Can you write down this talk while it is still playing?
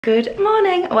Good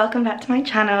morning, welcome back to my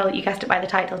channel. You guessed it by the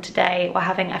title. Today we're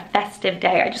having a festive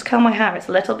day. I just curled my hair, it's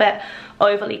a little bit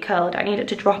overly curled. I need it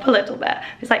to drop a little bit.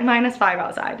 It's like -5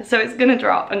 outside, so it's gonna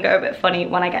drop and go a bit funny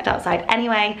when I get outside.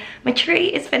 Anyway, my tree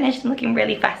is finished and looking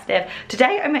really festive.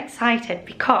 Today I'm excited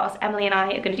because Emily and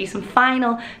I are gonna do some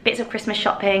final bits of Christmas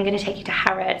shopping. Gonna take you to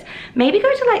Harrods, maybe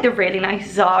go to like the really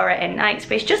nice Zara in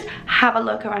Knightsbridge, just have a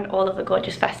look around all of the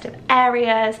gorgeous festive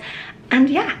areas. And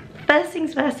yeah, first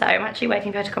things first though, I'm actually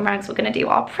waiting for her to come around because we're going to do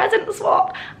our present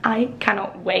swap. I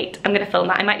cannot wait. I'm going to film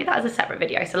that. I might do that as a separate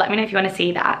video, so let me know if you want to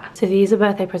see that. So these are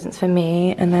birthday presents for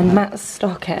me, and then Matt's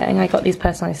stocking. I got these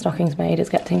personalised stockings made. It's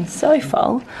getting so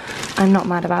full. I'm not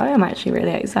mad about it. I'm actually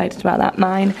really excited about that.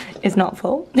 Mine is not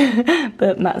full,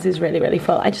 but Matt's is really, really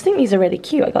full. I just think these are really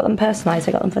cute. I got them personalised.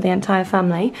 I got them for the entire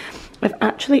family. I've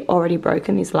actually already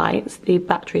broken these lights. The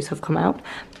batteries have come out,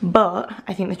 but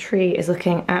I think the tree is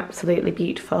looking absolutely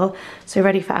beautiful. So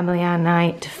ready for Emily and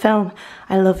I to film.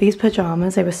 I love these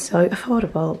pajamas. They were so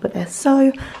affordable, but they're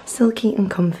so silky and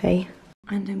comfy.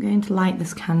 And I'm going to light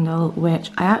this candle,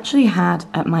 which I actually had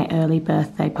at my early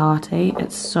birthday party.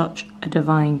 It's such a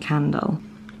divine candle.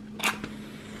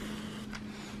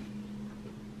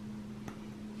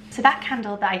 So that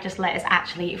candle that I just lit is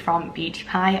actually from Beauty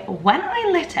Pie. When I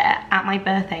lit it at my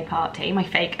birthday party, my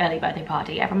fake early birthday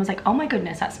party, everyone was like, oh my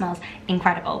goodness, that smells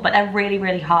incredible. But they're really,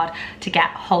 really hard to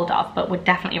get hold of, but would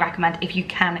definitely recommend if you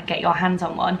can get your hands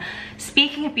on one.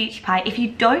 Speaking of Beauty Pie, if you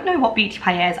don't know what Beauty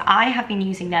Pie is, I have been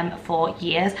using them for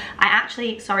years. I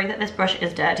actually, sorry that this brush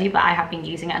is dirty, but I have been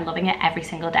using it and loving it every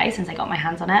single day since I got my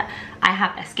hands on it. I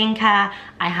have their skincare,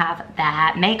 I have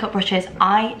their makeup brushes.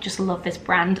 I just love this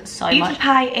brand so much. Beauty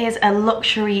Pie is a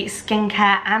luxury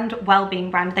skincare and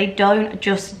well-being brand. They don't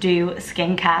just do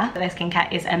skincare. Their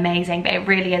skincare is amazing, but it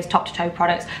really is top to toe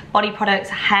products, body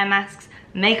products, hair masks,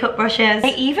 makeup brushes.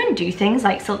 They even do things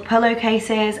like silk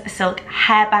pillowcases, silk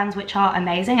hairbands, which are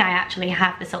amazing. I actually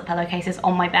have the silk pillowcases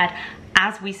on my bed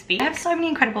as we speak. I have so many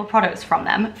incredible products from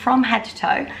them, from head to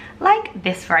toe. Like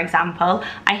this, for example.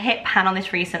 I hit pan on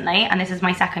this recently, and this is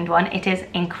my second one. It is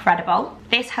incredible.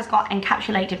 This has got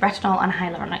encapsulated retinol and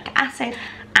hyaluronic acid,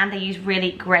 and they use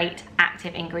really great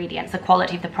active ingredients. The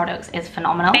quality of the products is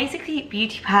phenomenal. Basically,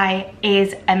 Beauty Pie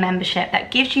is a membership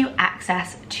that gives you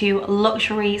access to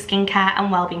luxury skincare and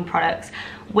wellbeing products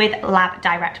with lab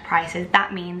direct prices.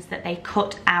 That means that they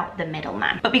cut out the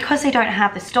middleman. But because they don't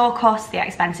have the store costs, the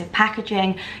expensive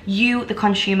packaging, you, the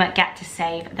consumer, get to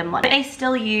save the money. But they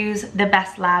still use the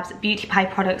best labs. Beauty Pie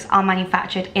products are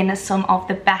manufactured in some of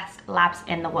the best labs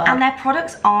in the world. And their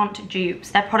products aren't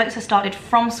dupes. Their products are started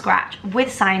from scratch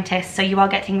with scientists, so you are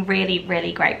getting really,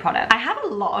 really great products. I have a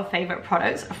lot of favorite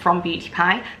products from Beauty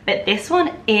Pie, but this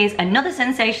one is another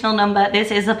sensational number.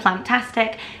 This is a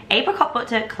Plantastic Apricot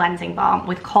Butter Cleansing Balm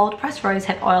with cold pressed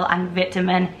rosehip oil and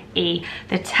vitamin E.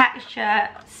 The texture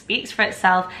speaks for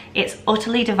itself. It's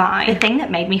utterly divine. The thing that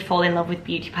made me fall in love with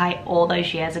Beauty Pie all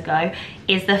those years ago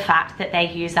is the fact that they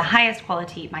use the highest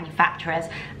quality manufacturers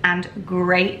and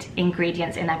great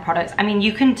ingredients in their products. I mean,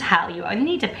 you can tell. You only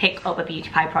need to pick up a Beauty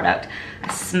Pie product,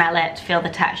 smell it, feel the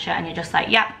texture, and you're just like,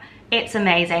 yep, it's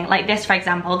amazing. Like this, for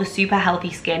example, the Super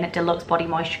Healthy Skin Deluxe Body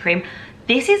Moisture Cream.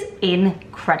 This is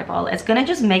incredible. It's gonna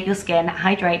just make your skin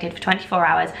hydrated for 24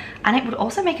 hours, and it would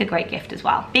also make a great gift as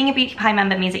well. Being a Beauty Pie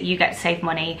member means that you get to save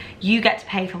money. You get to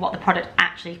pay for what the product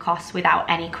actually costs without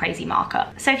any crazy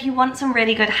markup. So if you want some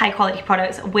really good high quality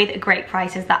products with great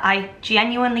prices that I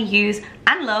genuinely use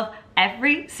and love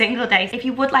every single day. If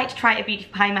you would like to try a Beauty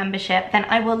Pie membership, then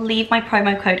I will leave my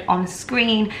promo code on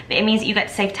screen, but it means that you get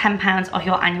to save £10 off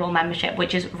your annual membership,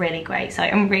 which is really great. So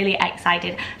I'm really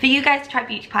excited for you guys to try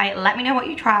Beauty Pie. Let me know what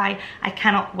you try. I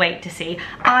cannot wait to see.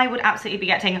 I would absolutely be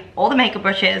getting all the makeup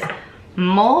brushes,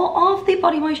 more of the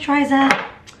body moisturizer,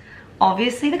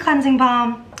 obviously the cleansing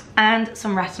balm, and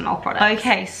some retinol products.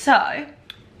 Okay, so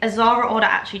a Zara order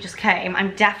actually just came.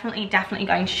 I'm definitely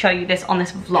going to show you this on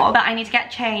this vlog, but I need to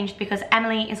get changed because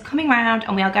Emily is coming around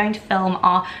and we are going to film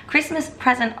our Christmas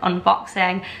present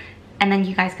unboxing, and then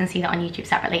you guys can see that on YouTube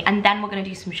separately. And then we're gonna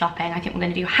do some shopping. I think we're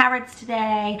gonna do Harrods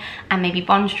today and maybe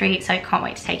Bond Street, so I can't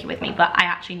wait to take you with me, but I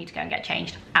actually need to go and get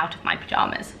changed out of my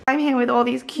pajamas. I'm here with all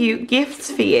these cute gifts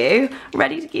for you,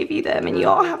 ready to give you them, and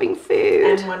you're having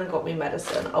food. And one got me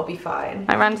medicine, I'll be fine.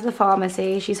 I ran to the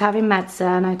pharmacy, she's having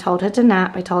medicine, I told her to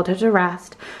nap, I told her to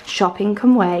rest. Shopping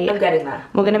can wait. I'm getting there.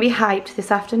 We're gonna be hyped this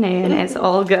afternoon, it's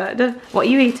all good. What are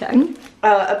you eating?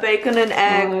 A bacon and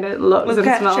egg. Oh, it looks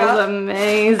and smells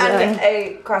amazing. And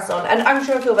a croissant. And I'm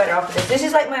sure I feel better after this. This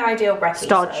is like my ideal breakfast.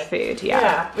 Stodge food,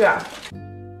 yeah. Yeah.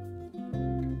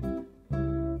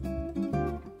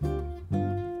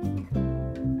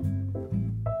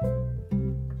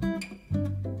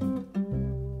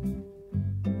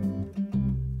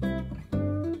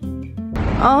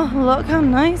 Oh, look how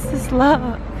nice this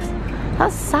looks.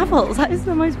 That's Savills. That is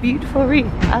the most beautiful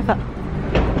wreath ever.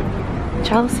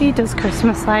 Chelsea does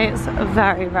Christmas lights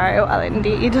very, very well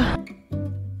indeed. A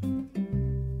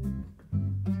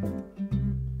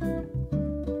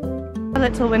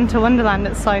little winter wonderland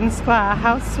at Sloane Square.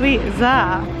 How sweet is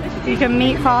that? You can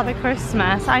meet Father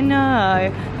Christmas. I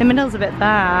know. The middle's a bit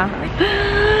bare.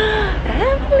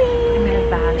 Emily! I'm in a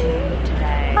bad mood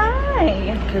today.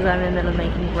 Hi! Because I'm in the middle of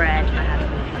making bread and I had to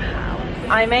leave the house.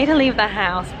 I made her leave the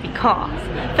house because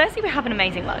firstly we have an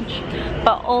amazing lunch,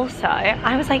 but also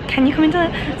I was like, can you come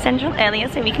into Central earlier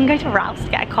so we can go to Ralph's to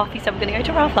get a coffee? So we're gonna go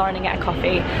to Ralph Lauren and get a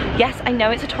coffee. Yes, I know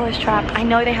it's a tourist trap. I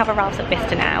know they have a Ralph's at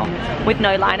Bicester now with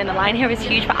no line, and the line here is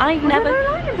huge, but I've never,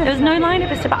 there's no line at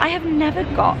Bicester, but I have never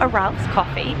got a Ralph's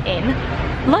coffee in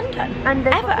London, and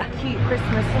they've ever. got cute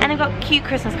Christmas. And I've got cute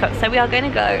Christmas cups, so we are going to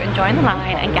go and join the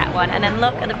line and get one, and then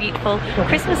look at the beautiful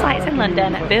Christmas lights in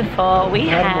London before we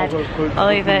head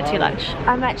over to lunch.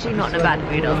 I'm actually not in a bad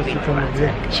mood, I was being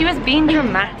dramatic. She was being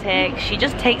dramatic. She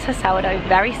just takes her sourdough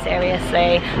very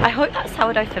seriously. I hope that's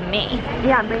sourdough for me.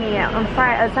 Yeah, I'm bringing it on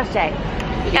Friday, Saturday.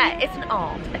 Yeah, it's an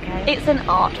art, okay? It's an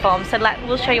art form, so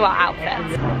we'll show you our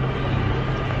outfits.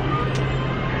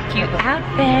 Cute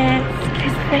outfits.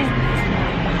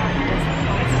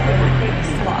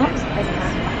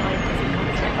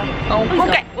 Oh,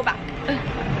 okay, we're back.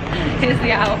 Here's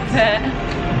the outfit.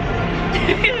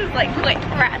 It's like quick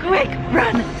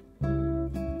run.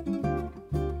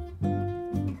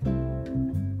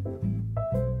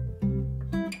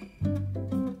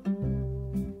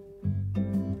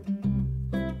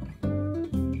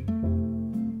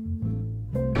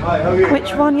 Hi, how are you?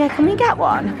 Which one? Yeah, can we get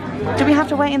one? Do we have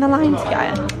to wait in the line to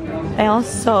get it? They are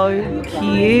so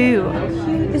cute.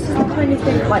 This is the kind of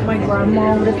thing like my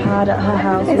grandma would have had at her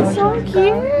house. It's so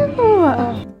cute.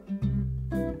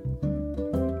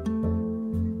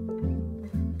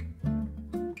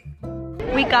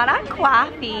 We got our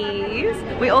coiffies.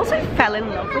 We also fell in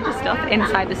love with the stuff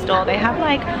inside the store. They have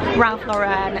like Ralph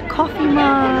Lauren coffee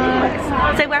mugs.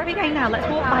 So where are we going now? Let's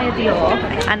walk by a Dior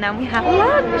and then we have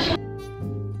lunch.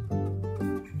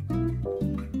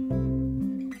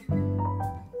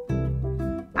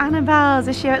 Annabelle's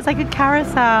this year, it's like a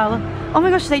carousel. Oh my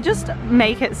gosh, they just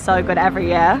make it so good every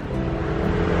year.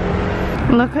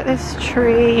 Look at this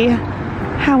tree.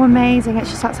 How amazing. It's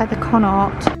just outside the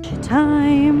Connaught.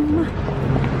 Time.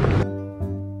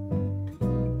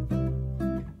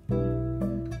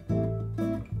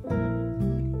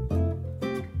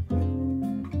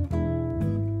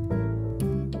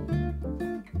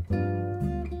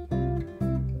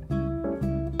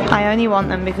 I only want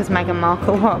them because Meghan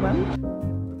Markle wore them.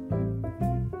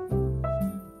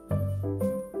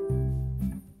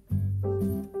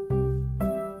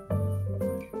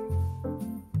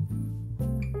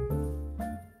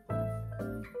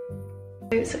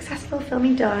 Successful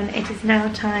filming done. It is now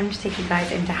time to take you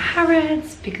guys into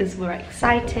Harrods because we're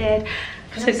excited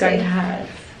to go to Harrods.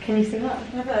 Can you see what?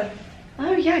 My bow.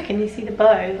 Oh yeah, can you see the bow?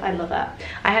 I love it.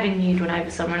 I had a nude one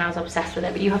over summer and I was obsessed with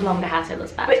it, but you have longer hair so it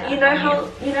looks better. But you know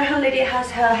how Lydia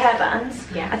has her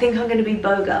hairbands? Yeah. I think I'm going to be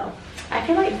bow girl. I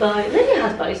feel like Lydia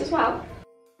has bows as well.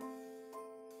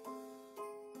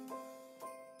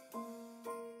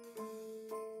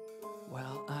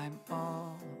 Well, I'm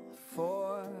all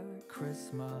for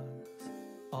Christmas,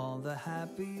 all the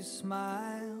happy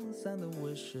smiles and the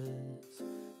wishes.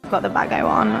 Got the bago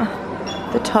on,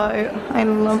 the tote, I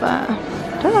love it.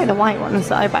 I don't like the white ones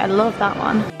though, but I love that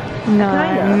one. No,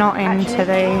 I'm not into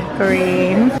the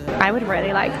green. I would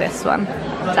really like this one,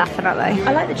 definitely.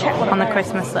 I like the check one on the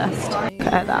Christmas list.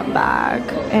 Look at that bag,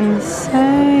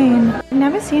 insane. I've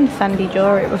never seen Fendi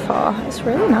jewellery before. It's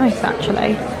really nice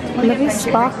actually. I love these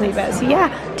sparkly bits. Yeah,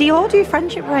 Dior do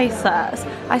friendship bracelets.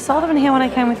 I saw them in here when I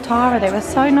came with Tara. They were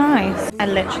so nice. I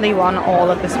literally want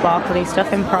all of the sparkly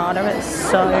stuff in Prada. It's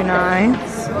so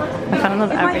nice. I kind of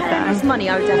love everything. If I had money,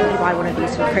 I would definitely buy one of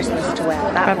these for Christmas to wear.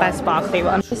 That buy a sparkly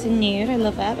one. It's a nude. I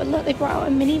love it. But look, they brought out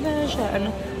a mini version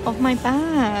of my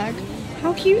bag.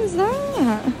 How cute is that?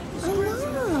 I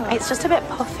know. It's just a bit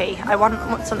puffy. I want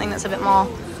something that's a bit more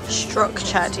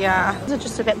structured. Yeah, these are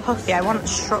just a bit puffy. I want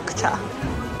structure.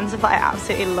 But I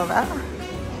absolutely love it.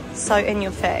 So in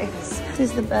your face. This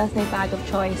is the birthday bag of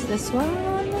choice. This one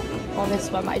or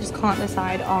this one, but I just can't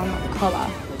decide on colour.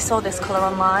 I saw this colour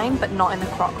online, but not in the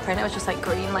croc print. It was just like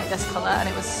green like this colour and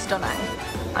it was stunning.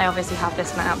 I obviously have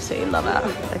this and I absolutely love it.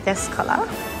 Like this colour.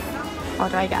 Or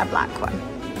do I get a black one?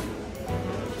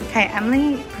 Okay,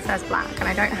 Emily prefers black and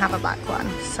I don't have a black one.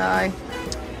 So,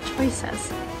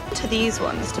 choices. To these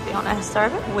ones, to be honest, they're a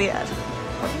bit weird.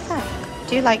 What do you think?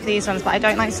 do like these ones, but I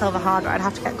don't like silver hardware. I'd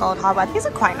have to get gold hardware. These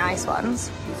are quite nice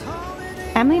ones.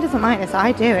 Emily doesn't like this.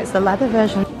 I do. It's the leather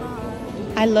version.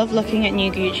 I love looking at new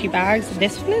Gucci bags.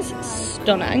 This one is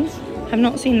stunning. I've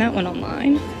not seen that one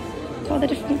online. Look at all the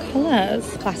different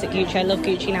colours. Classic Gucci. I love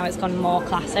Gucci now. It's gone more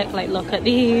classic. Like, look at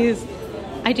these.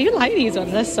 I do like these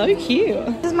ones. They're so cute.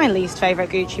 This is my least favourite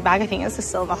Gucci bag. I think it's the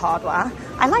silver hardware.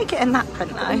 I like it in that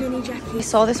print though. I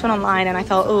saw this one online and I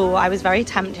thought, oh, I was very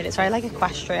tempted. It's very like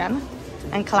equestrian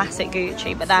and classic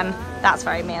Gucci, but then that's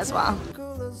very me as well.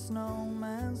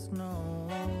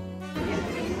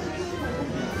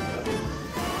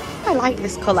 I like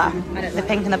this colour, the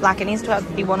pink and the black. It needs to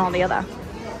be one or the other.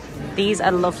 These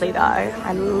are lovely though.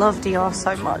 I love Dior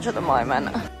so much at the moment.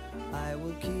 I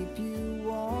will keep you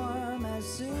warm as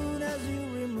soon as you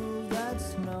remove that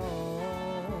snow.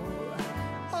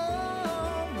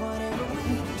 Oh, whatever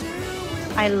we do.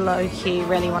 I low-key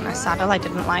really want a saddle. I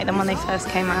didn't like them when they first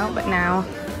came out, but now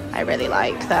I really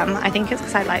like them. I think it's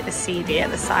because I like the CD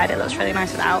at the side. It looks really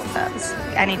nice with outfits.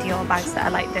 Any Dior bags that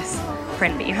are like this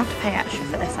print, but you have to pay extra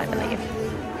for this, I believe.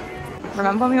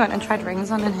 Remember when we went and tried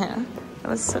rings on in here? It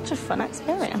was such a fun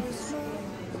experience.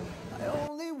 I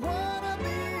only wanna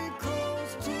be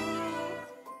close to you.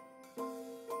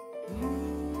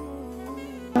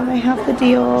 They have the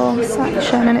Dior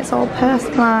section and it's all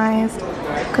personalised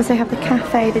because they have the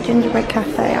cafe, the gingerbread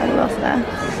cafe. I love this.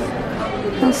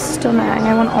 That's stunning.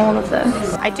 I want all of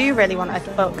this. I do really want a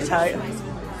book tote.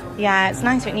 Yeah, it's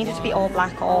nice. It needed to be all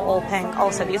black or all pink.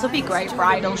 Also, these would be great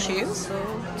bridal shoes.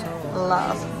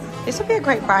 Love. This would be a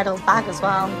great bridal bag as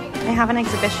well. They have an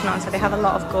exhibition on, so they have a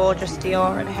lot of gorgeous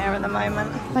Dior in here at the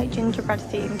moment. Like gingerbread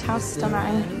themed. How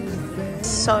stunning.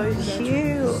 So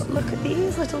cute. Look at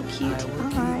these little cutie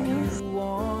eyes.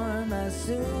 Warm as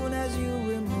soon as you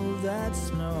remove that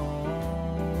snow.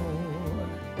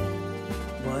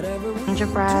 Whatever we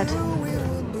Gingerbread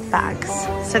bags.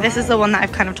 So this is the one that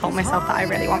I've kind of told myself that I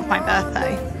really want for my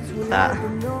birthday, but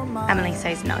Emily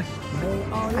says no.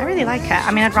 I really like it. I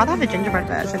mean, I'd rather have the gingerbread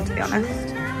version, to be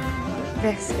honest.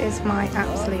 This is my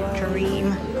absolute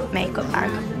dream makeup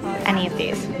bag. Any of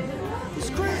these.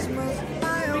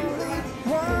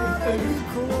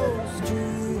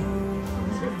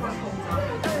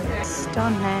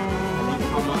 Stunning.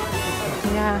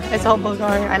 Yeah, it's all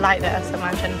Bulgari. I like this.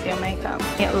 Imagine for your makeup.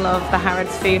 I love the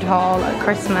Harrods food hall at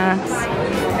Christmas.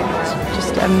 It's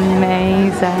just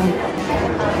amazing.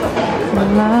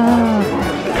 Love.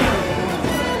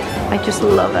 I just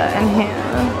love it in here.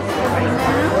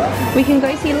 We can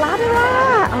go see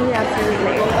Ladera. Oh yeah,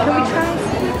 absolutely. Can we try?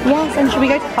 Yes, and should we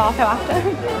go to Farco after?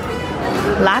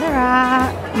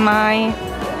 Ladera, my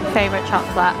favourite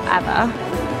chocolate ever.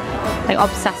 Like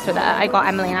obsessed with it. I got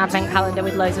Emily an advent calendar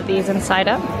with loads of these inside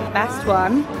it. Best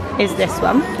one is this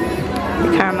one,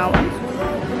 the caramel one.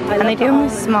 And they do them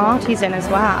with Smarties in as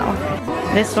well.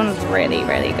 This one's really,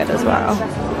 really good as well.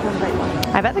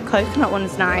 I bet the coconut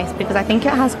one's nice because I think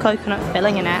it has coconut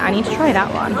filling in it. I need to try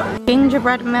that one.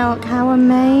 Gingerbread milk, how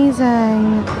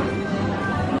amazing.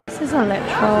 This is a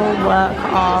literal work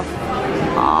of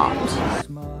art.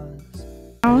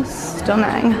 How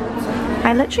stunning.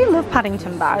 I literally love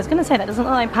Paddington bar. I was going to say that doesn't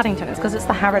look like Paddington, it's because it's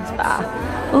the Harrods bar.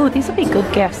 Oh, these would be good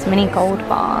gifts. Mini gold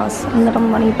bars, little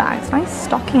money bags, nice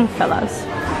stocking fillers.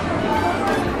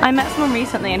 I met someone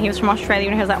recently and he was from Australia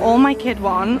and he was like, all my kid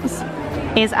wants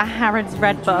is a Harrods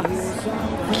red bus.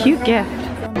 Cute gift.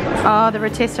 Oh, the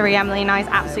rotisserie, Emily, nice,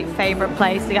 absolute favourite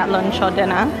place to get lunch or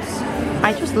dinner.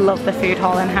 I just love the food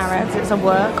hall in Harrods. It's a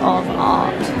work of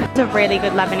art. It's a really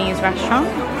good Lebanese restaurant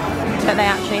that they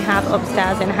actually have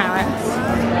upstairs in Harrods.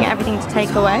 You get everything to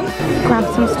take away. Grab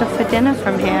some stuff for dinner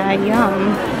from here,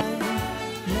 yum.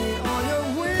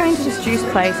 Going to this juice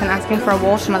place and asking for a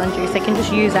watermelon juice, they can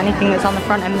just use anything that's on the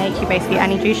front and make you basically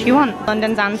any juice you want.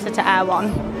 London's answer to Air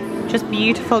One. Just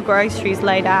beautiful groceries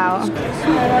laid out.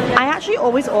 I actually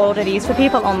always order these for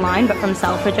people online, but from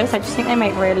Selfridges. I just think they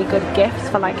make really good gifts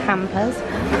for like hampers.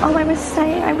 Oh, I was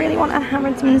saying I really want a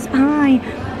Harrods mince pie.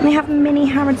 And they have mini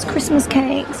Harrods Christmas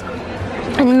cakes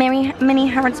and mini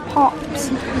Harrods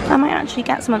pops. I might actually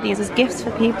get some of these as gifts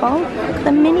for people. Look at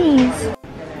the minis.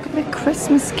 Look at the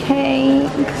Christmas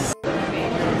cakes.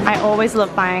 I always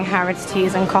love buying Harrods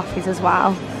teas and coffees as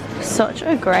well. Such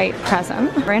a great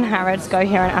present. We're in Harrods, go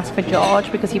here and ask for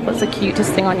George because he puts the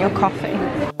cutest thing on your coffee.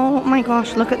 Oh my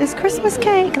gosh, look at this Christmas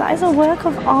cake. That is a work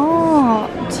of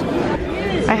art.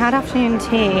 I had afternoon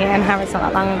tea in Harrods not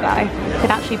that long ago. You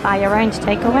could actually buy your own to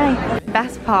take away.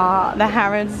 Best part, the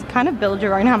Harrods kind of build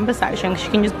your own hamper section because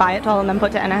you can just buy it all and then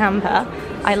put it in a hamper.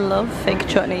 I love fig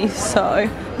chutney so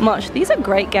much. These are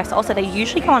great gifts. Also, they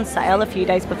usually go on sale a few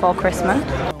days before Christmas.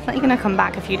 I'm gonna come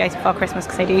back a few days before Christmas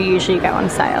because they do usually go on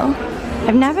sale.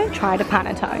 I've never tried a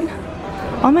panettone.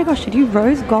 Oh my gosh, they do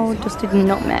rose gold dusted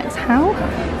nutmegs. How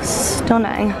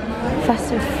stunning.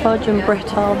 Festive fudge and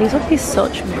brittle. These would be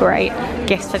such great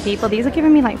gifts for people. These are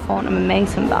giving me like Fortnum and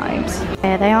Mason vibes.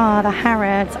 Here they are, the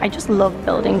Harrods. I just love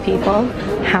building people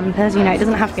hampers. You know, it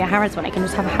doesn't have to be a Harrods one. It can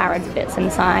just have Harrods bits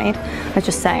inside. I was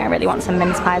just saying I really want some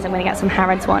mince pies. I'm going to get some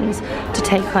Harrods ones to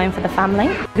take home for the family.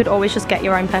 You could always just get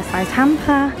your own personalised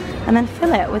hamper and then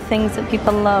fill it with things that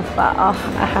people love. But oh,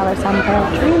 a Harrods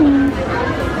hamper, dreamy.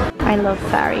 I love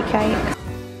fairy cakes.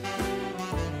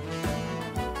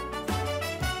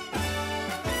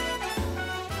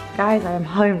 Guys, I am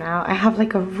home now. I have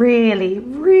like a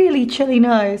really chilly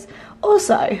nose.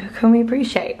 Also, can we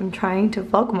appreciate I'm trying to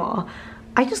vlog more?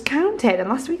 I just counted and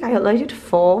last week I uploaded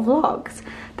 4 vlogs.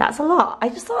 That's a lot. I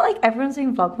just thought like everyone's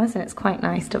doing vlogmas and it's quite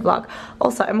nice to vlog.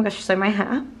 Also, oh my gosh, so my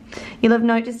hair. You'll have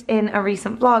noticed in a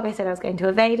recent vlog I said I was going to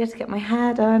Aveda to get my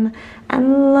hair done.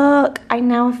 And look, I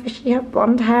now officially have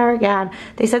blonde hair again.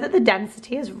 They said that the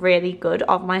density is really good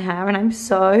of my hair and I'm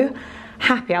so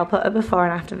happy. I'll put a before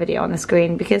and after video on the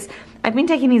screen because I've been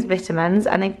taking these vitamins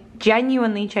and they've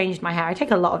genuinely changed my hair. I take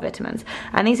a lot of vitamins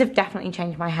and these have definitely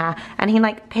changed my hair. And he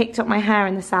like picked up my hair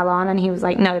in the salon and he was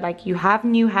like, no, like you have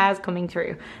new hairs coming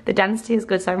through. The density is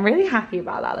good, so I'm really happy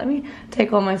about that. Let me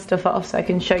take all my stuff off so I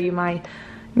can show you my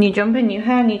new jumper, new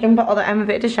hair, new jumper. Although I'm a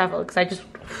bit disheveled because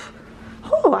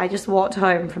I just walked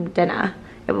home from dinner.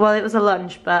 Well, it was a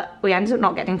lunch, but we ended up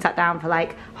not getting sat down for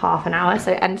like half an hour,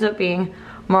 so it ended up being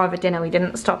more of a dinner. We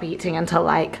didn't stop eating until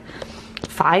like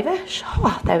 5ish.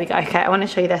 Oh, there we go. Okay, I want to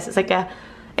show you this. It's like a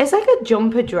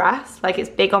jumper dress. Like it's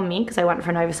big on me because I went for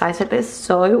an oversized fit, but it's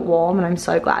so warm and I'm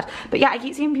so glad. But yeah, I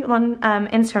keep seeing people on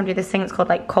Instagram do this thing. It's called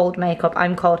like cold makeup.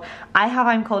 I'm cold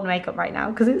makeup right now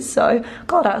because it's so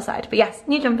cold outside. But yes,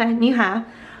 new jumper, new hair.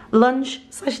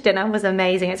 Lunch/dinner was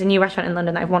amazing. It's a new restaurant in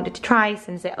London that I've wanted to try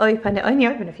since it opened. It only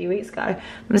opened a few weeks ago.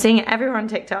 I'm seeing it everywhere on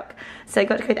TikTok. So I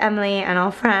got to go with Emily and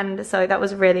our friend. So that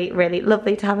was really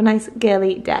lovely to have a nice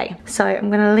girly day. So I'm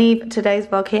gonna leave today's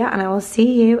vlog here and I will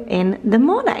see you in the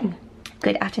morning.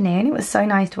 Good afternoon. It was so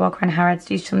nice to walk around Harrods,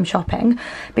 do some shopping.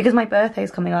 Because my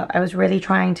birthday's coming up, I was really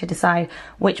trying to decide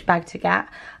which bag to get.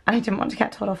 And I didn't want to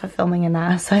get told off for filming in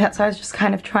there. So that's why I was just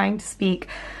kind of trying to speak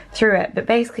through it. But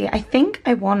basically, I think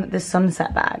I want the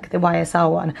sunset bag, the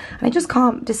YSL one. And I just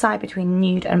can't decide between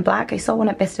nude and black. I saw one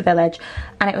at Bicester Village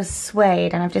and it was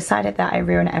suede. And I've decided that I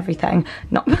ruin everything.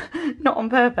 Not on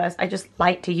purpose. I just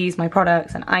like to use my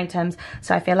products and items.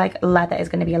 So I feel like leather is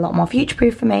going to be a lot more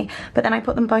future-proof for me. But then I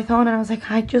put them both on and I was like,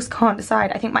 I just can't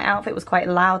decide. I think my outfit was quite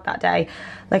loud that day.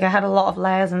 Like I had a lot of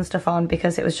layers and stuff on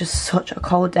because it was just such a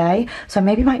cold day. So I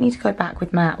maybe might need to go back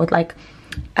with Matt with like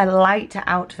a lighter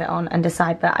outfit on and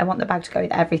decide, but I want the bag to go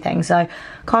with everything. So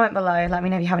comment below, let me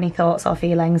know if you have any thoughts or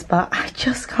feelings, but I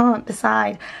just can't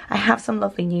decide. I have some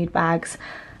lovely nude bags,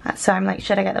 so I'm like,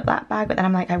 should I get the black bag? But then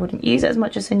I'm like, I wouldn't use it as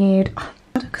much as the nude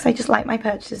because I just like my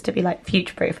purchases to be like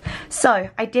future proof. So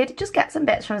I did just get some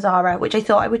bits from Zara which I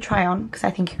thought I would try on because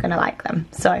I think you're gonna like them.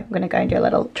 So I'm gonna go and do a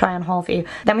little try on haul for you.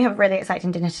 Then we have a really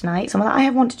exciting dinner tonight, somewhere that I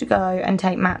have wanted to go and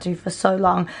take Matt to for so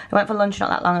long. I went for lunch not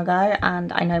that long ago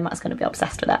and I know Matt's gonna be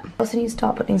obsessed with it. I also need to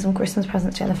start putting some Christmas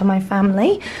presents together for my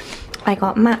family. I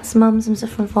got Matt's mum some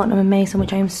stuff from Fortnum and Mason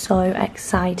which I am so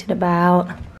excited about.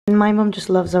 My mum just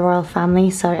loves the royal family,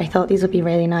 so I thought these would be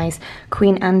really nice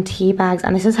Queen Anne tea bags,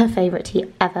 and this is her favourite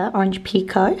tea ever, Orange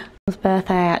Pico. For his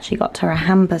birthday I actually got her a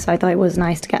hamper, so I thought it was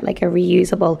nice to get like a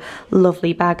reusable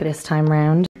lovely bag this time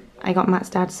round. I got Matt's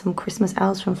dad some Christmas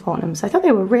elves from Fortnum, so I thought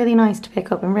they were really nice to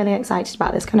pick up. I'm really excited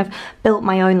about this, kind of built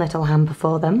my own little hamper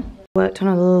for them. Worked on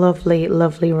a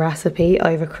lovely recipe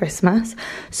over Christmas,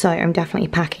 so I'm definitely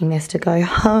packing this to go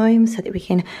home so that we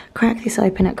can crack this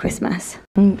open at Christmas.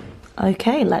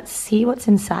 Okay, let's see what's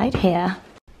inside here.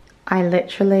 I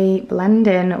literally blend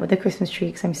in with the Christmas tree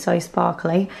because I'm so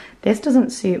sparkly. This doesn't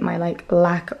suit my like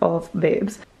lack of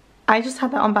boobs. I just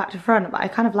had that on back to front, but I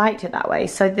kind of liked it that way.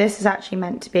 So this is actually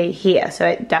meant to be here, so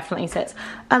it definitely sits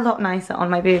a lot nicer on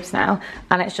my boobs now,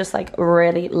 and it's just like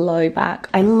really low back.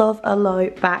 I love a low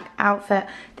back outfit.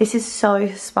 This is so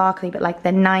sparkly, but like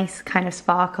the nice kind of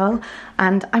sparkle,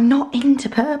 and I'm not into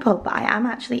purple, but I am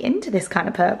actually into this kind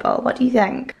of purple. What do you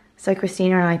think? So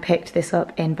Christina and I picked this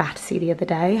up in Battersea the other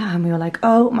day and we were like,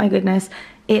 oh my goodness,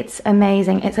 it's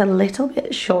amazing. It's a little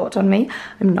bit short on me,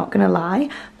 I'm not gonna lie,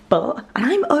 and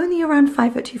I'm only around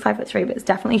 5'2", 5'3", but it's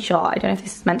definitely short. I don't know if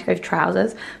this is meant to go with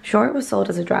trousers. I'm sure it was sold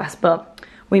as a dress, but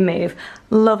we move.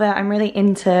 Love it. I'm really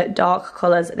into dark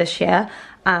colours this year.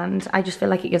 and I just feel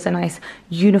like it gives a nice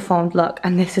uniformed look,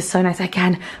 and this is so nice.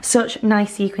 Again, such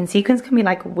nice sequins. Sequins can be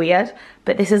like weird,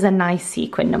 but this is a nice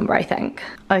sequin number, I think.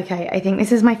 Okay, I think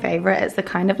this is my favorite. It's the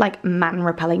kind of like man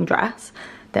repelling dress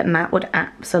that Matt would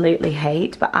absolutely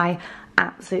hate, but I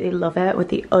absolutely love it, with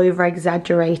the over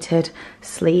exaggerated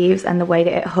sleeves and the way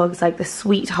that it hugs like the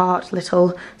sweetheart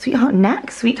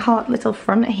neck, sweetheart little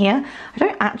front here. I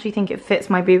don't actually think it fits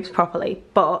my boobs properly,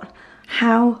 but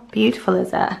how beautiful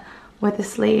is it with the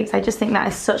sleeves? I just think that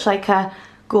is such like a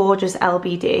gorgeous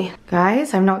LBD.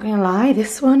 Guys, I'm not gonna lie,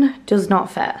 this one does not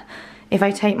fit. If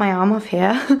I take my arm off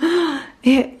here,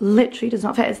 it literally does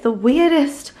not fit. It's the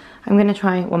weirdest. I'm gonna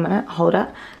try, 1 minute, hold it.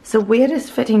 It's the weirdest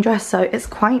fitting dress, so it's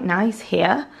quite nice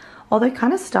here. Although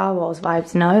kind of Star Wars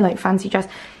vibes, no, like fancy dress.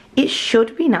 It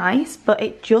should be nice, but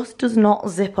it just does not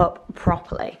zip up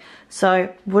properly.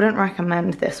 So wouldn't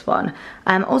recommend this one.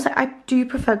 Also, I do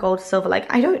prefer gold to silver.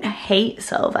 Like, I don't hate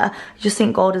silver. I just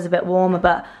think gold is a bit warmer,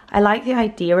 but I like the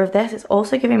idea of this. It's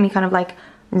also giving me kind of like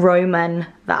Roman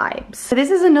vibes. So this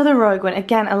is another Rogue one.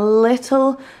 Again, a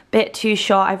little bit too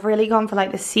short. I've really gone for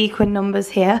like the sequin numbers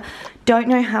here. Don't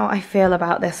know how I feel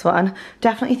about this one.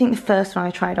 Definitely think the first one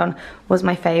I tried on was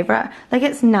my favorite. Like,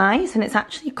 it's nice and it's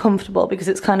actually comfortable because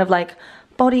it's kind of like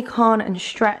bodycon and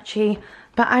stretchy,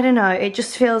 but I don't know, it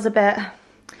just feels a bit,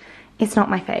 it's not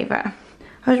my favorite.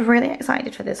 I was really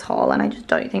excited for this haul, and I just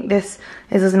don't think this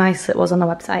is as nice as it was on the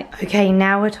website. Okay,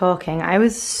 now we're talking. I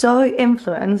was so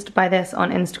influenced by this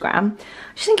on Instagram.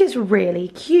 I just think it's really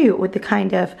cute with the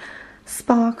kind of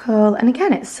sparkle, and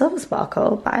again, it's silver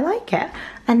sparkle, but I like it.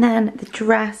 And then the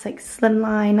dress, like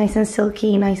slimline, nice and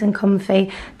silky, nice and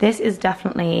comfy. This is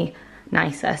definitely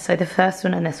nicer. So the first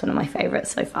one and this one are my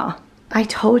favorites so far. I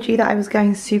told you that I was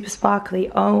going super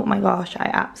sparkly. Oh my gosh, I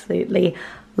absolutely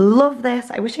love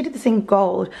this. I wish I did this in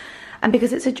gold, and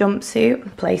because it's a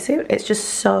jumpsuit, play suit, it's just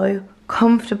so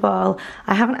comfortable.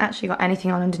 I haven't actually got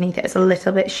anything on underneath it. It's a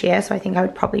little bit sheer, so I think I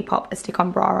would probably pop a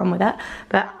stick-on bra on with it,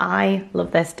 but I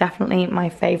love this. Definitely my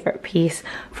favorite piece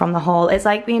from the haul. It's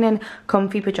like being in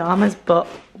comfy pajamas but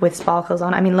with sparkles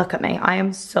on. I mean, look at me, I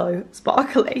am so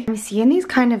sparkly. I'm seeing these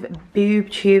kind of boob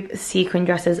tube sequin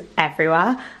dresses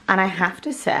everywhere, and I have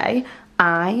to say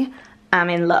I am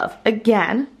in love.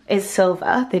 Again, it's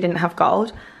silver, they didn't have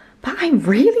gold, but I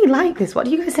really like this. What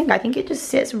do you guys think? I think it just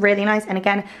sits really nice, and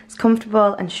again, it's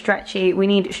comfortable and stretchy. We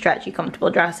need stretchy, comfortable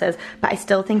dresses, but I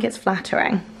still think it's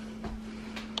flattering.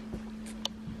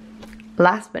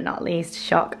 Last but not least,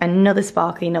 shock, another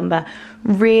sparkly number.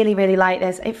 Really, really like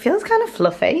this. It feels kind of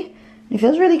fluffy. It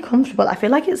feels really comfortable. I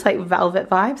feel like it's like velvet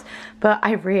vibes, but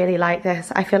I really like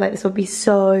this. I feel like this would be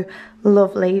so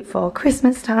lovely for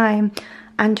Christmas time,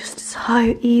 and just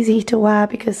so easy to wear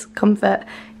because comfort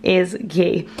is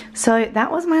key. So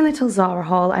that was my little Zara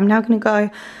haul. I'm now gonna go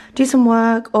do some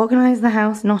work, organize the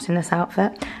house, not in this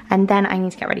outfit, and then I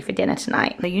need to get ready for dinner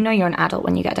tonight. So you know you're an adult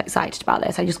when you get excited about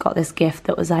this. I just got this gift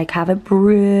that was like, have a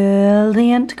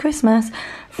brilliant Christmas,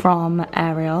 from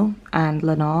Ariel and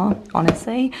Lenore.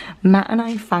 Honestly, Matt and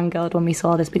I fangirled when we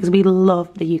saw this because we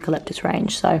love the eucalyptus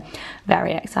range, so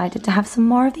very excited to have some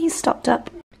more of these stocked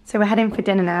up. So we're heading for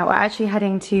dinner now. We're actually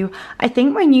heading to, I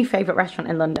think, my new favourite restaurant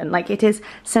in London. Like, it is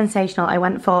sensational. I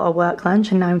went for a work lunch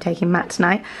and now I'm taking Matt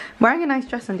tonight. I'm wearing a nice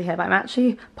dress under here, but I'm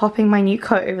actually popping my new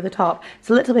coat over the top. It's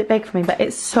a little bit big for me, but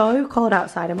it's so cold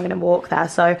outside and we're going to walk there.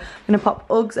 So I'm going to pop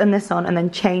Uggs and this on and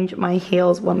then change my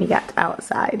heels when we get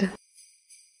outside.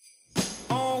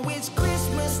 Oh, it's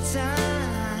Christmas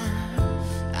time.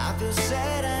 I feel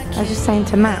sad. I was just saying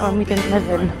to Matt, when we didn't live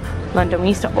in London, we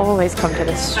used to always come to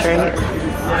this street.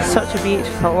 Such a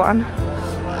beautiful one.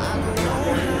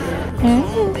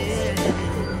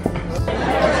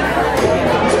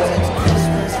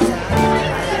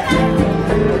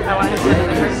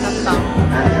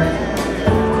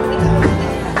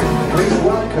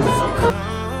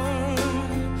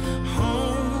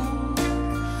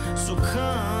 So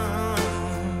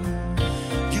come,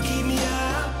 you keep me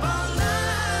up all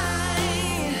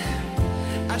night.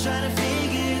 I try to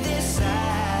figure this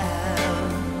out,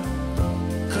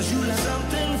 'cause you left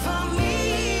something for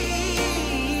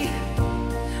me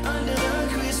under the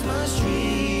Christmas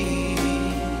tree.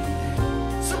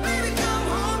 So baby, come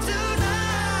home tonight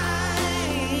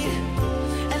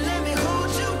and let me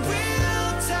hold you real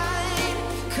tight,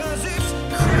 'cause it's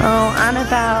Oh,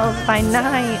 Annabelle by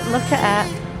night. Look at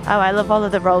it. Oh, I love all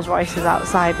of the Rolls Royces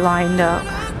outside lined up.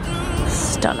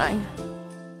 Stunning.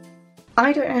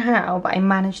 I don't know how, but I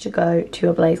managed to go to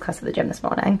a Blaze class at the gym this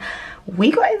morning.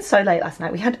 We got in so late last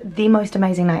night. We had the most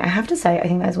amazing night. I have to say, I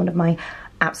think that is one of my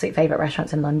absolute favourite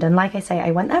restaurants in London. Like I say,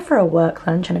 I went there for a work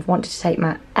lunch and I've wanted to take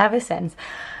Matt ever since.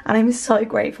 And I'm so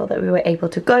grateful that we were able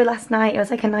to go last night. It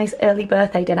was like a nice early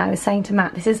birthday dinner. I was saying to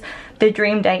Matt, this is the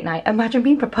dream date night. Imagine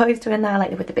being proposed to in there,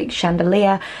 like with the big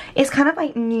chandelier. It's kind of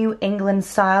like New England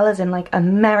style, as in like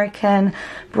American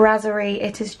brasserie.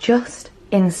 It is just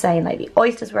insane. Like the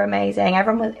oysters were amazing.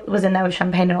 Everyone was in there with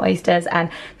champagne and oysters, and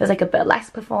there was like a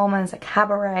burlesque performance, a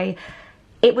cabaret.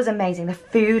 It was amazing. The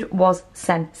food was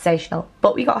sensational.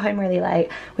 But we got home really late.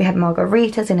 We had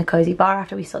margaritas in a cozy bar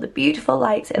after we saw the beautiful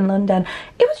lights in London.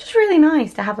 It was just really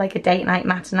nice to have like a date night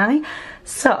matinee.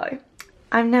 So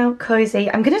I'm now cozy.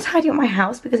 I'm going to tidy up my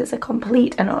house because it's a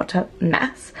complete and utter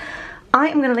mess. I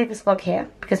am going to leave this vlog here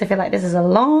because I feel like this is a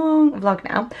long vlog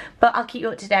now, but I'll keep you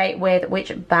up to date with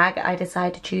which bag I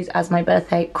decide to choose as my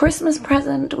birthday Christmas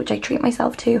present, which I treat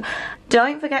myself to.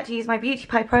 Don't forget to use my Beauty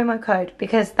Pie promo code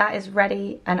because that is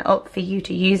ready and up for you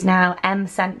to use now. Em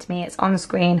sent me, it's on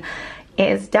screen. It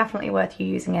is definitely worth you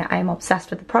using it. I am obsessed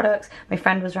with the products. My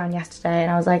friend was around yesterday and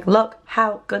I was like, look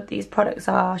how good these products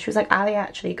are. She was like, are they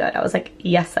actually good? I was like,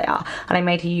 yes they are. And I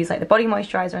made her use like the body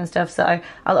moisturizer and stuff, so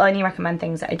I'll only recommend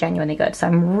things that are genuinely good. So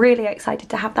I'm really excited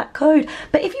to have that code.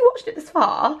 But if you watched it this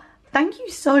far, thank you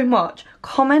so much.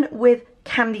 Comment with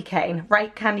candy cane,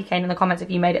 write candy cane in the comments if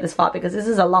you made it this far, because this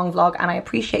is a long vlog and I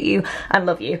appreciate you and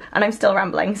love you, and I'm still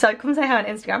rambling. So come say hi on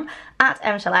Instagram at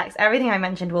emtalks. Everything I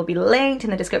mentioned will be linked in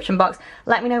the description box.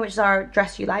 Let me know which Zara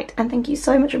dress you liked, and thank you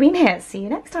so much for being here. See you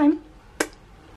next time.